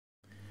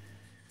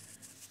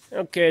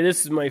Okay,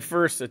 this is my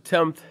first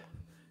attempt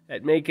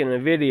at making a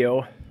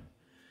video,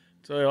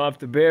 so you'll have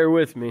to bear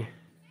with me.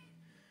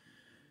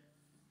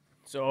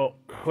 So,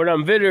 what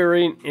I'm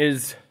videoing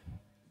is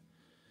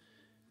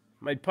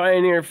my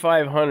Pioneer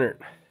 500.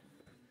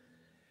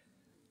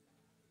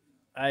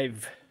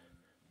 I've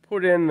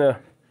put in the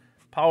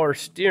power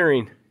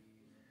steering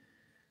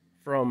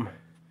from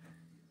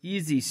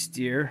Easy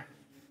Steer.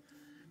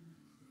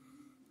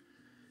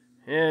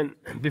 And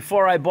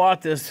before I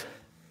bought this,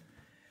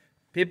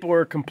 people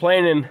were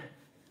complaining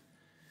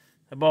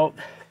about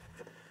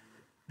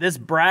this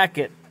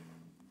bracket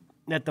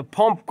that the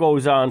pump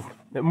goes on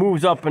that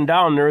moves up and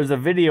down. There is a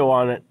video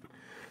on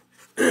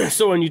it.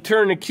 So when you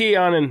turn the key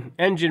on an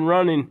engine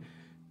running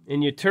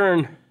and you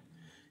turn,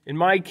 in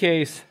my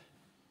case,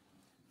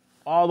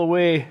 all the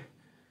way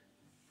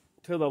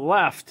to the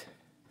left,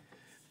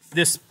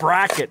 this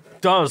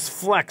bracket does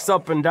flex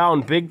up and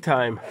down big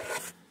time.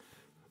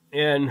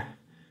 And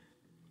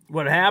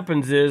what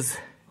happens is,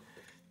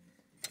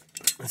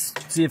 let's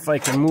see if I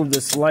can move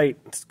this light.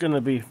 It's going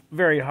to be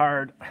very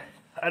hard.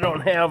 I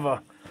don't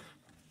have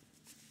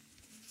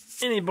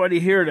anybody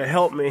here to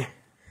help me.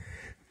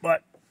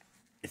 But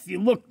if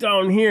you look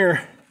down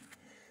here,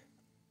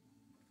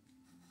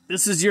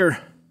 this is your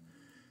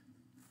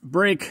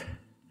brake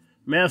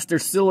master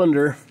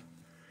cylinder.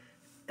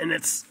 And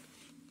it's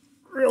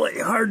really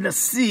hard to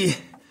see.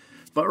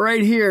 But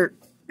right here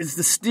is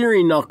the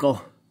steering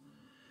knuckle.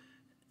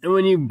 And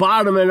when you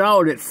bottom it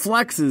out, it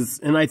flexes.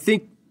 And I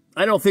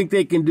don't think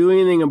they can do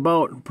anything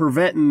about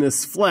preventing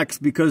this flex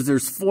because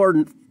there's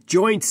 4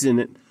 joints in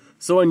it.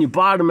 So when you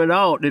bottom it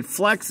out, it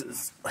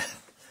flexes.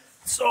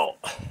 So,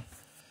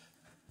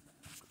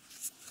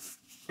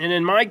 and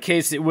in my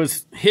case, it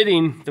was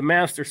hitting the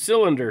master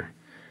cylinder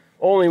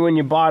only when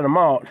you bottom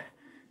out.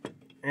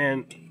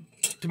 And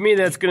to me,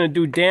 that's going to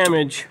do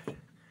damage.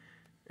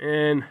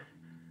 And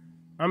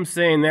I'm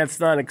saying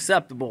that's not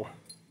acceptable.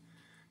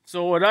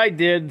 So what I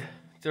did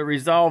to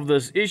resolve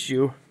this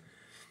issue,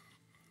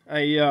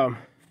 I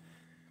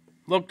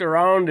looked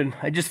around and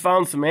I just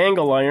found some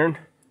angle iron,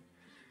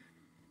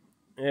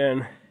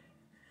 and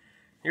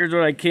here's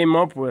what I came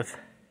up with.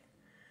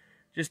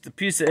 Just a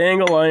piece of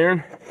angle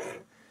iron.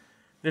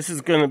 This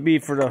is going to be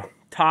for the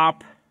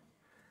top.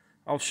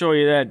 I'll show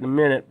you that in a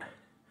minute.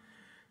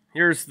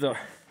 Here's this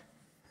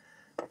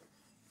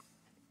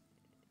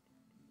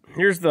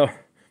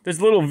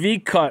little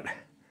V-cut.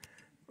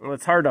 Well,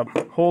 it's hard to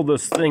hold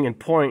this thing and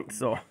point,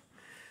 so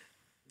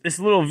this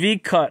little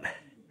V-cut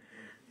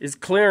is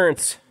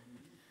clearance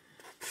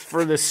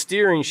for the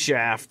steering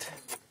shaft.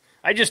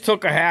 I just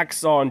took a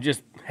hacksaw and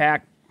just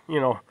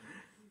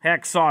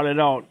hacksawed it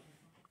out.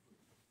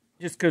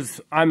 Just because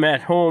I'm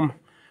at home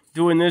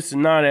doing this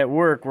and not at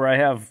work where I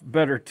have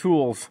better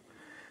tools.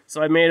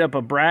 So I made up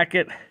a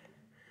bracket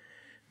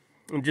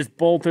and just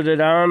bolted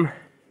it on.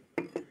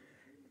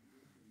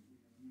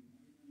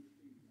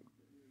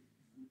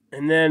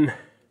 And then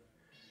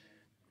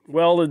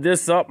welded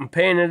this up and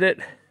painted it.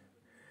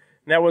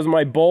 And that was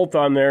my bolt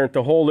on there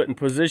to hold it in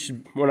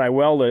position when I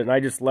welded it, and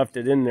I just left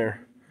it in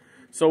there.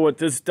 So what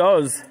this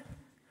does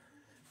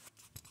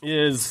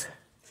is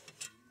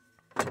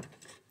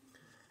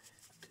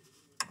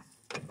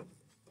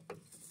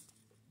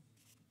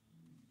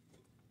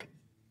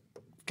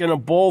gonna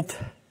bolt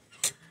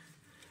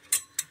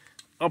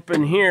up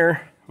in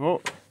here.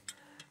 Well,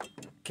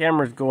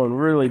 camera's going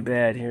really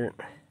bad here.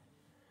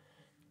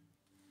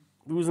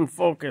 Losing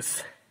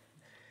focus.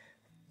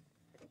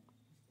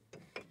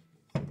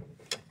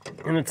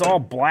 And it's all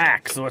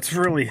black, so it's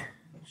really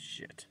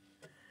shit.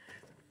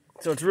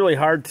 So it's really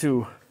hard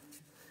to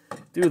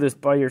do this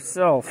by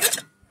yourself.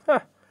 Huh.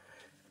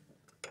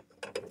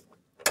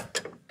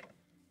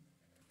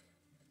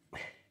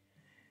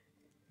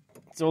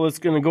 So it's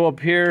gonna go up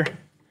here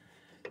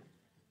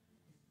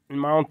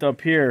and mount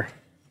up here.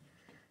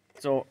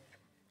 So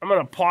I'm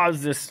gonna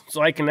pause this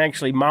so I can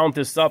actually mount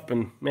this up,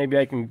 and maybe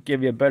I can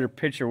give you a better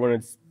picture when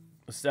it's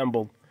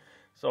assembled.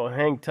 So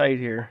hang tight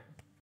here.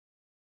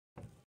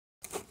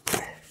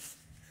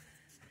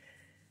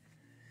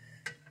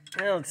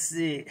 Now let's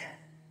see.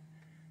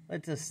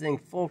 Let this thing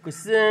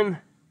focus in.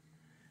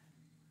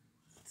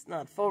 It's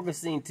not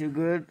focusing too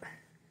good.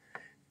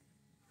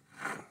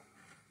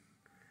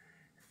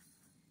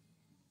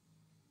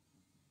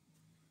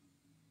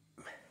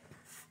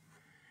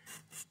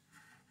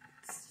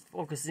 It's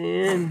focusing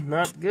in,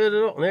 not good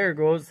at all. There it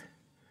goes.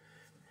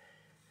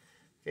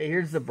 Okay,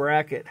 here's the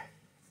bracket.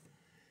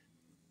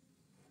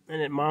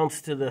 And it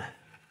mounts to the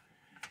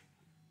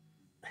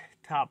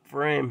top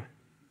frame.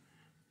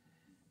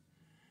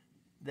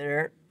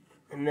 There,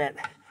 and that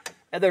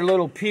other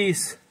little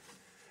piece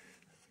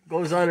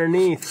goes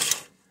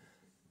underneath.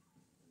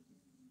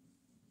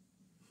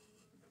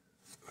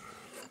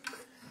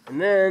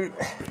 And then,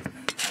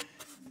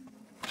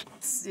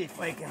 let's see if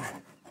I can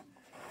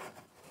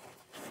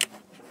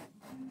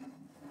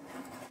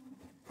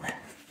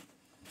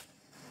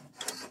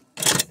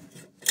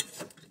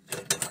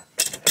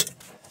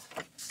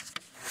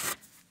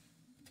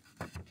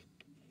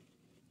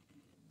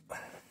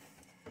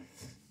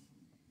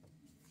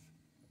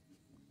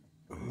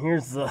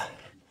Here's the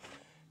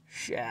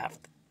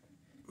shaft.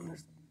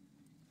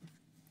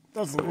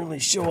 Doesn't really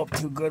show up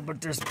too good, but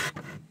there's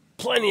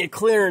plenty of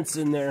clearance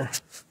in there.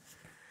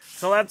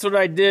 So that's what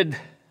I did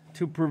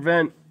to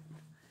prevent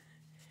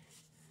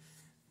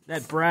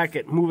that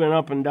bracket moving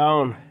up and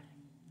down.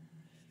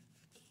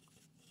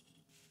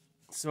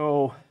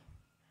 So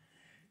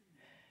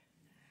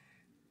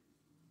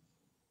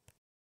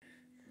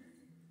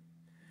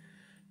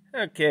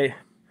okay,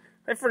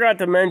 I forgot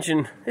to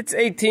mention it's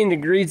 18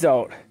 degrees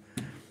out,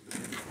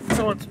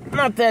 so it's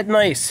not that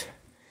nice.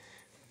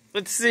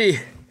 Let's see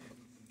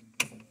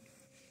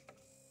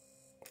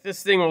if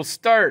this thing will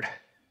start.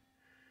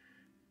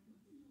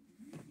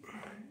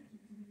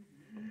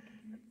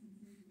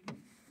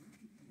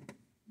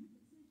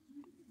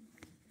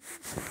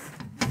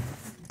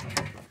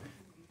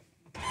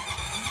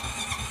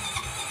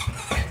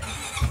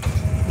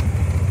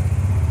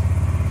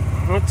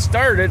 It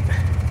started.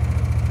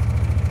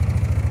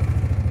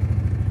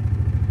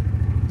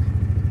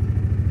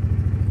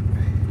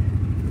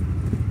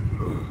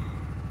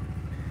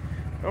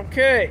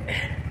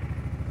 Okay.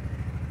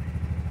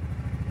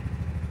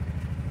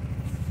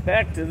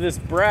 Back to this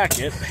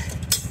bracket.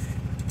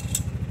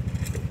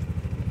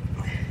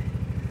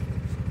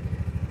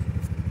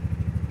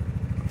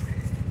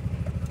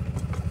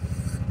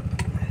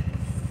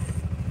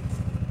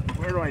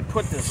 Where do I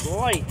put this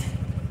light?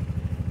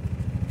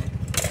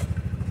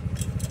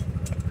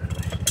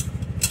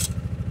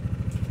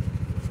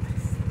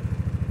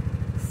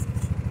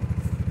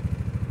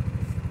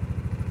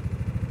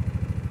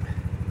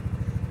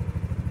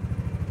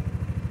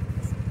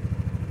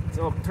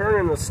 So I'm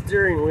turning the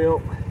steering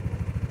wheel.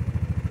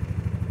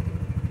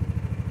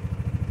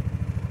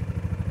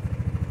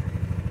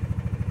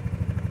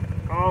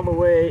 All the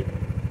way.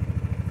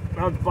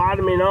 Now it's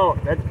bottoming out.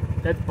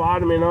 That's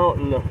bottoming out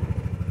in the.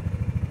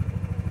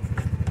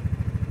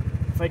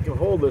 If I can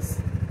hold this.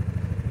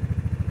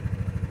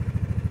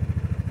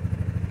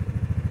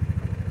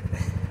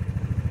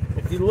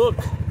 If you look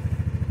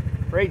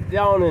right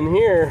down in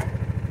here,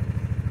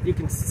 you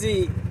can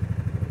see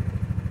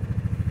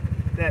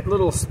that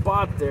little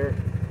spot there.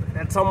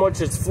 That's how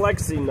much it's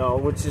flexing now,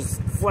 which is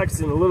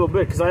flexing a little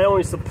bit because I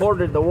only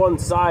supported the one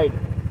side.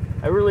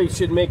 I really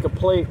should make a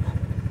plate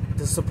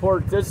to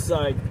support this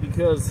side,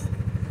 because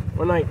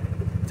when I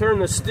turn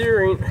the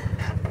steering,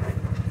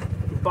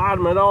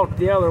 bottom it out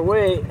the other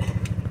way,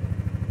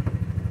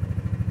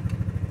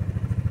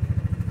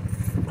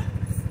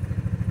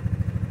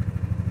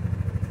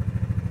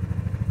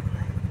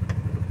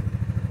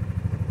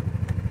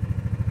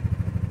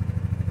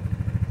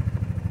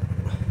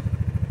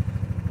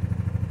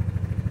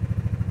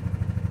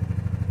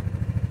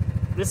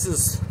 this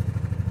is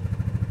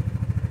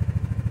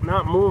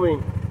not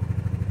moving,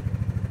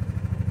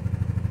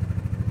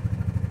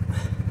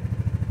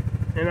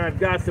 and I've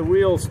got the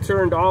wheels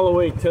turned all the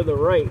way to the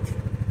right,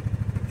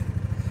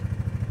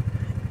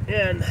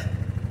 and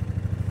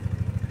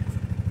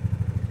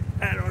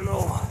I don't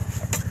know.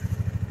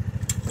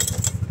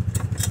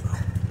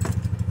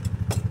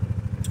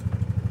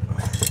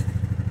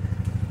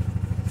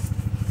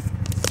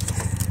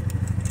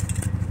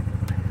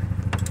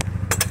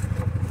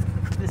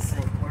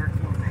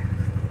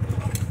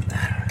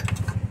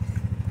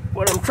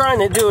 What I'm trying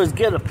to do is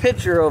get a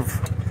picture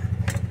of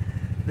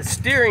the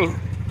steering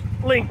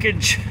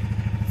linkage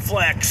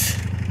flex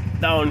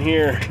down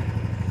here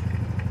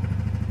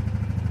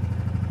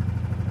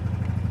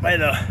by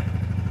the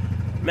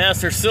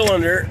master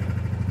cylinder,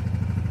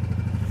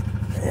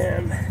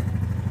 and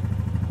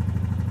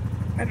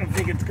I don't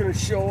think it's going to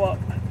show up.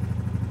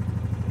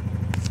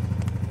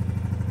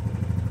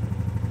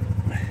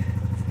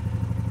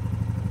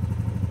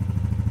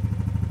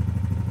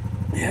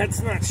 Yeah,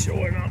 it's not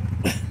showing up.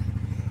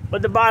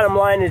 But the bottom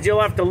line is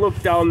you'll have to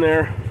look down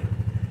there,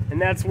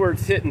 and that's where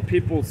it's hitting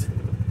people's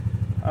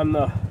on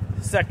the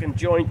second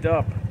joint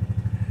up.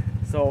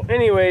 So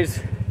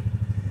anyways,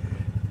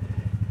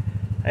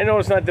 I know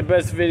it's not the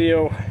best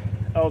video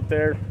out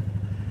there,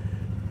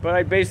 but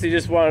I basically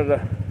just wanted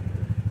to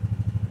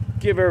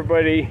give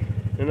everybody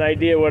an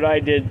idea what I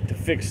did to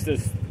fix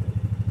this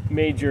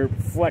major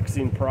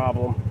flexing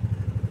problem.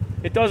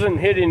 It doesn't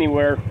hit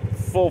anywhere,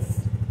 full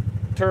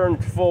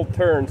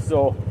turn,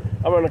 so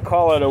I'm gonna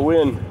call it a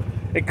win.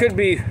 It could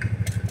be,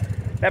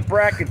 that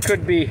bracket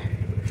could be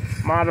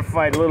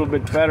modified a little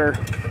bit better.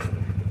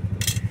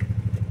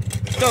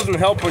 It doesn't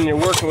help when you're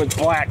working with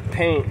black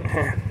paint.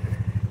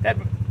 That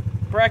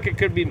bracket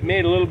could be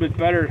made a little bit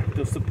better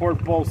to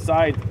support both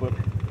sides, but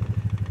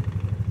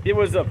it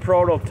was a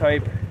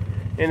prototype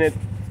and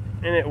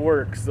it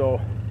works. So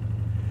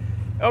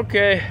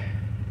okay,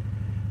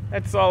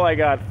 that's all I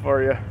got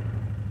for you.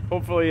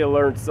 Hopefully you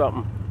learned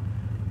something.